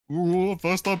Ooh,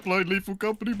 first time playing Lethal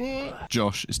Company, boy.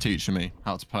 Josh is teaching me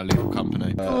how to play Lethal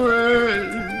Company.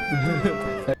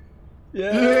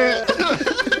 Yeah.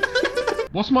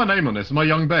 What's my name on this? Am I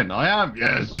YoungBen? I am,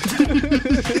 yes.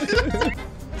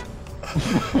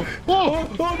 Oh,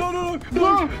 no.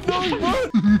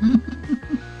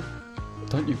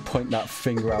 Don't you point that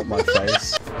finger out my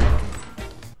face.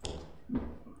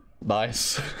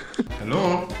 Nice.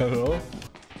 Hello? Hello?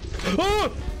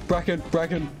 Oh! Bracken.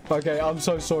 Okay, I'm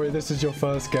so sorry. This is your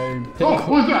first game. Oh,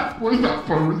 what is that? What is that?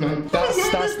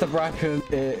 That's the Bracken.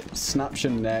 It snaps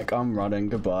your neck. I'm running.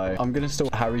 Goodbye. I'm gonna steal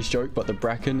Harry's joke, but the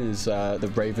Bracken is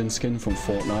the Raven skin from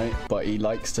Fortnite, but he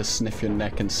likes to sniff your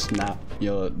neck and snap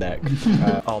your neck.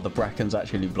 Oh, the Bracken's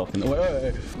actually blocking the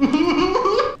way.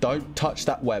 Don't touch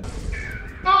that web.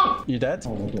 You dead?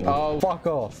 Oh, fuck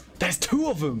off. There's two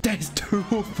of them.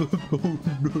 Oh,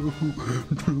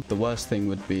 no. The worst thing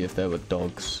would be if there were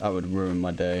dogs. That would ruin my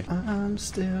day. I'm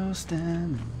still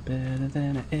standing better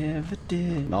than I ever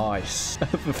did. Nice. I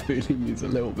have a feeling he's a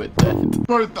little bit dead.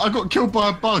 Bro, I got killed by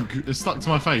a bug. It stuck to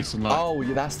my face. And like... Oh,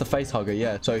 yeah, that's the face hugger,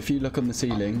 yeah. So if you look on the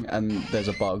ceiling and there's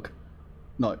a bug.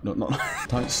 No.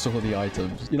 Don't store the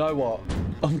items. You know what?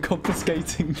 I'm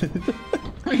confiscating this.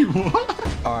 Wait,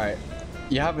 what? Alright.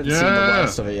 You haven't seen the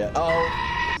worst of it yet. Oh.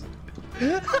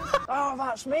 Oh,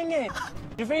 that's minging.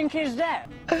 You think he's dead?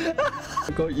 I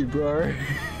got you, bro.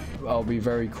 I'll be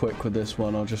very quick with this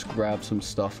one. I'll just grab some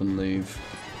stuff and leave.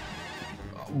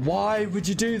 Why would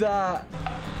you do that?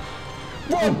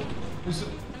 Whoa!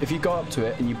 If you go up to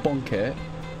it and you bonk it,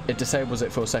 it disables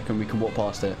it for a second. We can walk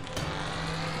past it.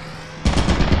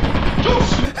 No!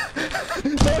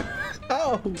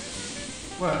 Ow!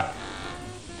 Where?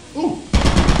 Ooh!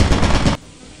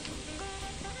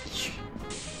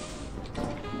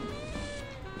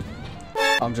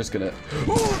 I'm just gonna...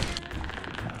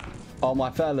 Oh, my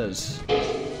fellas.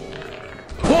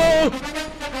 Oh!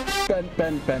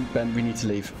 Ben, we need to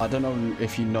leave. I don't know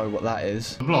if you know what that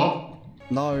is. The blob?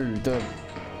 No, the...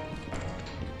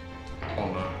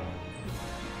 Oh, no.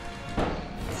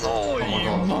 Oh, my you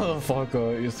God.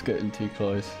 motherfucker. You're just getting too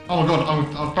close. Oh, my God.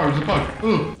 I've frozen a bug.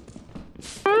 Ugh.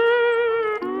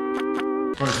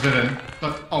 Bro, it's dead end.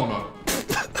 Oh, no.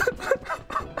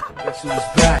 Guess who's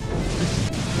back?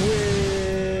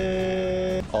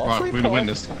 Right, we're gonna win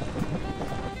this.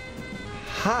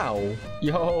 How?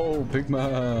 Yo, big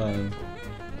man.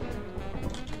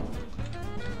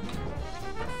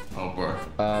 Oh, bro.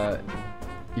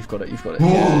 You've got it.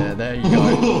 Yeah, there you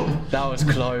go. That was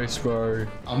close, bro.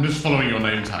 I'm just following your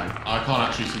name tag. I can't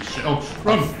actually see shit. Oh,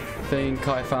 run! I think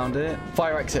I found it.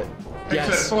 Fire exit.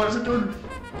 Yes. Fire exit, good.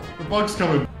 The bug's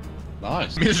coming.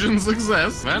 Nice. Mission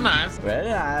success. Very nice. Very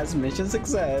nice. Mission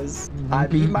success. I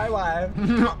beat my wife.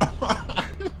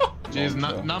 She's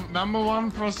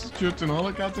 #1 prostitute in all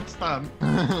of Kazakhstan.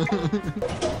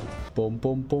 Boom.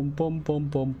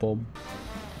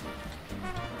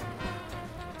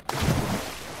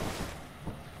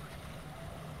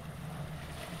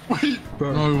 Wait.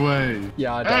 Bro. No way.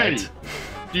 Yeah, I died. Hey,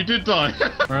 you did die.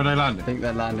 Where are they I landing? think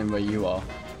they're landing where you are.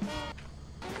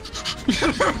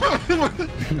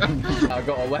 I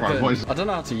got a weapon. Right, I don't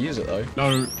know how to use it though.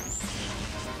 No.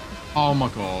 Oh my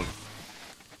God.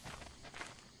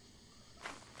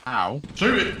 Ow.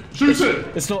 Shoot it! Shoot it!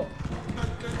 It's not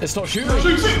shooting.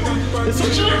 Shoot it! It's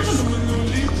not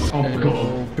shooting. Oh my God.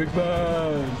 Oh, big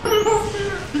man.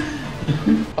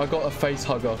 I got a face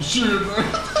hugger. Shoot it!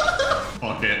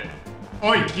 Fuck it.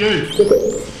 Oi, you!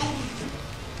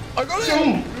 I got it!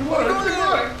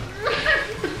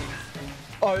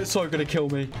 Oh, it's so gonna kill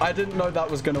me. I didn't know that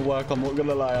was gonna work. I'm not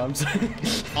gonna lie. I'm saying.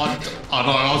 I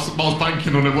know. I was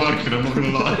banking on it working. I'm not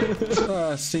gonna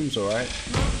lie. Seems alright.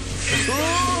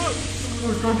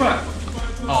 Go back.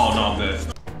 Oh no, I'm dead.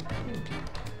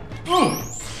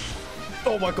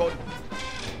 Oh my God!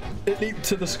 It leaped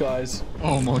to the skies.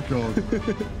 Oh my God.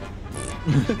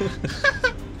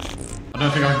 I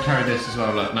don't think I can carry this as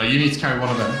well. Look. No, you need to carry one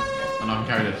of them. And I can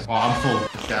carry this. Oh, I'm full.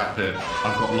 Get out of here.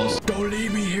 I've got lots. Don't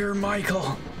leave me here,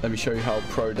 Michael. Let me show you how a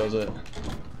pro does it.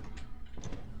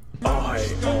 I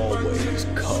always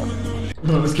come.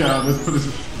 No, let's get out. Let's put this.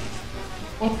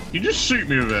 Oh, you just shoot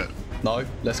me with it. No,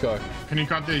 let's go. Can you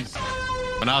grab these?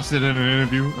 When I sit in an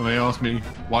interview and they ask me,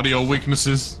 what are your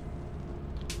weaknesses?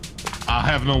 I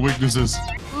have no weaknesses.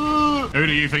 Who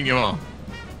do you think you are?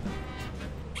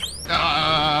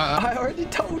 I already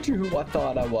told you who I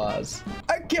thought I was.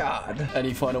 A god.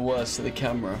 Any final words to the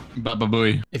camera?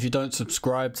 Bye-bye. If you don't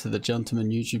subscribe to the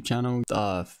Gentleman YouTube channel,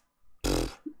 I don't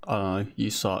know, you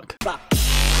suck.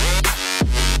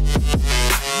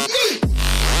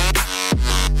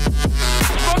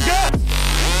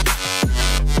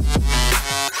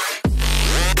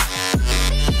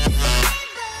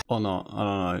 Or not. I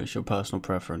don't know. It's your personal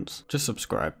preference. Just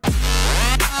subscribe.